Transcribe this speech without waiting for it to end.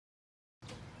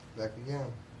Back again.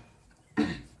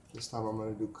 This time I'm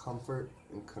going to do comfort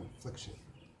and confliction.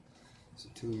 So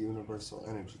two universal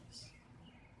energies.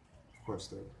 Of course,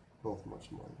 they're both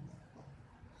much more than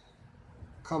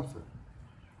that. Comfort,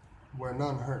 where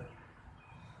none hurt,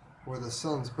 where the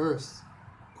sun's burst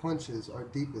quenches our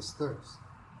deepest thirst,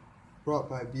 brought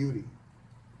by beauty,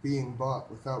 being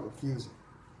bought without refusing,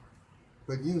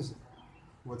 but using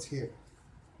what's here,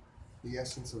 the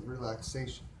essence of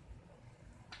relaxation.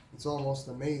 It's almost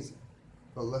amazing,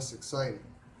 but less exciting.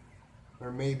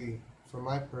 Or maybe, for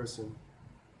my person,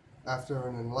 after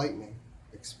an enlightening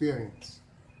experience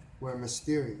where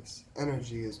mysterious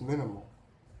energy is minimal,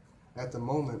 at the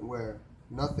moment where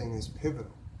nothing is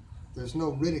pivotal, there's no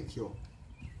ridicule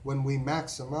when we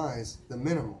maximize the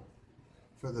minimal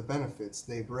for the benefits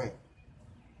they bring.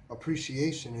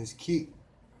 Appreciation is key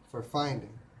for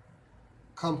finding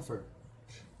comfort.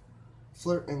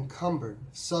 Flirt encumbered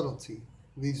subtlety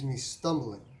leaves me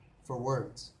stumbling for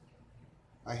words.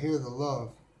 I hear the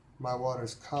love, my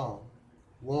waters calm,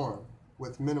 warm,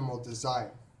 with minimal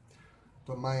desire,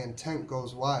 but my intent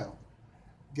goes wild,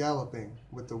 galloping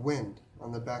with the wind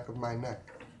on the back of my neck.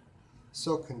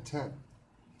 So content,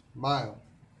 mild,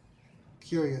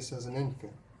 curious as an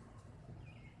infant,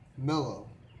 mellow,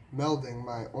 melding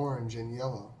my orange and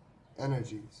yellow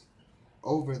energies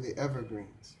over the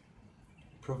evergreens.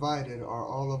 Provided are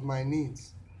all of my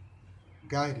needs,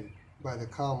 guided by the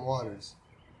calm waters,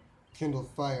 kindled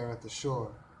fire at the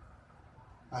shore.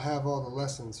 I have all the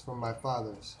lessons from my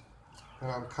fathers,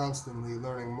 and I'm constantly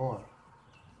learning more.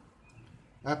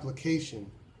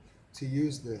 Application to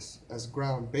use this as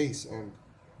ground base and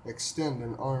extend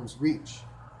an arm's reach.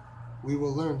 We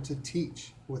will learn to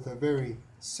teach with a very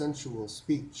sensual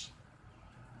speech.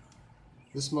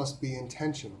 This must be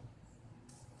intentional.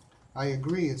 I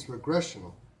agree it's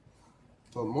regressional,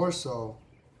 but more so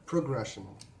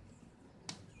progressional.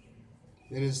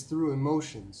 It is through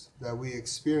emotions that we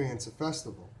experience a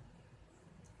festival,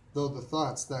 though the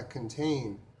thoughts that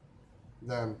contain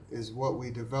them is what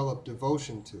we develop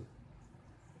devotion to.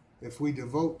 If we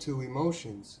devote to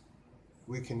emotions,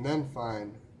 we can then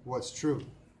find what's true.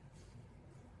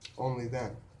 Only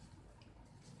then.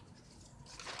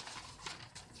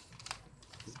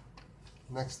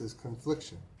 Next is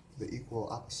confliction, the equal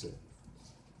opposite.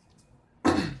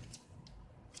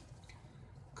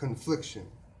 Confliction,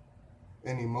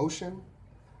 an emotion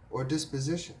or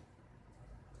disposition.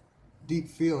 Deep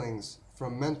feelings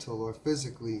from mental or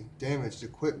physically damaged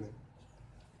equipment,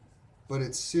 but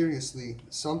it's seriously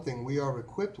something we are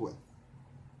equipped with,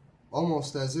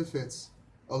 almost as if it's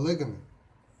a ligament.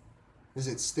 Is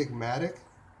it stigmatic?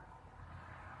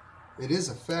 It is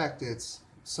a fact. It's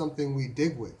something we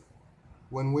dig with.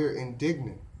 When we're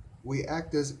indignant, we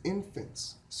act as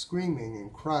infants, screaming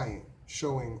and crying,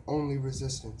 showing only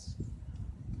resistance.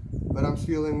 But I'm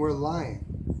feeling we're lying,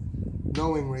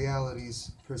 knowing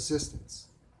reality's persistence.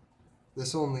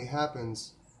 This only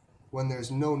happens when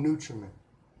there's no nutriment.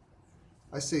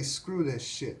 I say screw this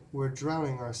shit, we're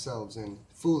drowning ourselves in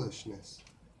foolishness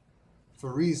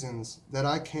for reasons that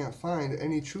I can't find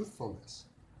any truthfulness,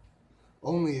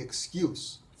 only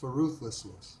excuse for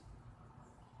ruthlessness.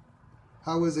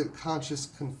 How is it conscious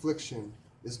confliction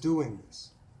is doing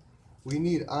this? We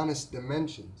need honest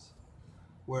dimensions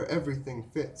where everything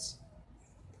fits,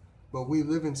 but we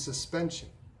live in suspension,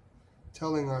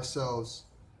 telling ourselves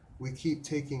we keep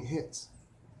taking hits.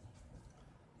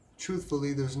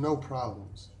 Truthfully, there's no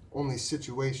problems, only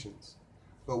situations.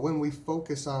 But when we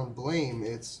focus on blame,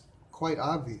 it's quite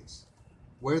obvious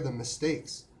where the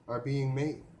mistakes are being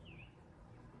made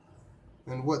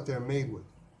and what they're made with.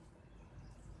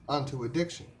 Onto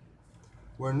addiction,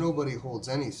 where nobody holds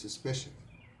any suspicion.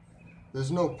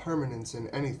 There's no permanence in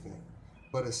anything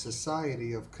but a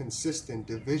society of consistent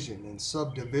division and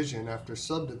subdivision after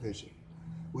subdivision.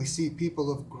 We see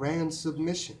people of grand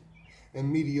submission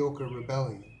and mediocre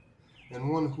rebellion, and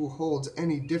one who holds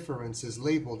any difference is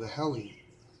labeled a hellion.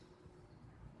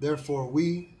 Therefore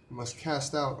we must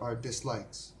cast out our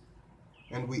dislikes,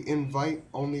 and we invite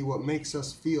only what makes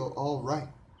us feel all right.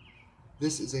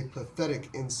 This is a pathetic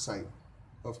insight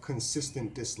of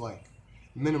consistent dislike,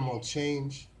 minimal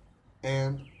change,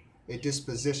 and a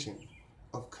disposition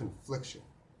of confliction.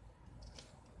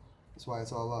 That's why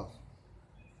it's all love.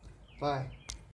 Bye.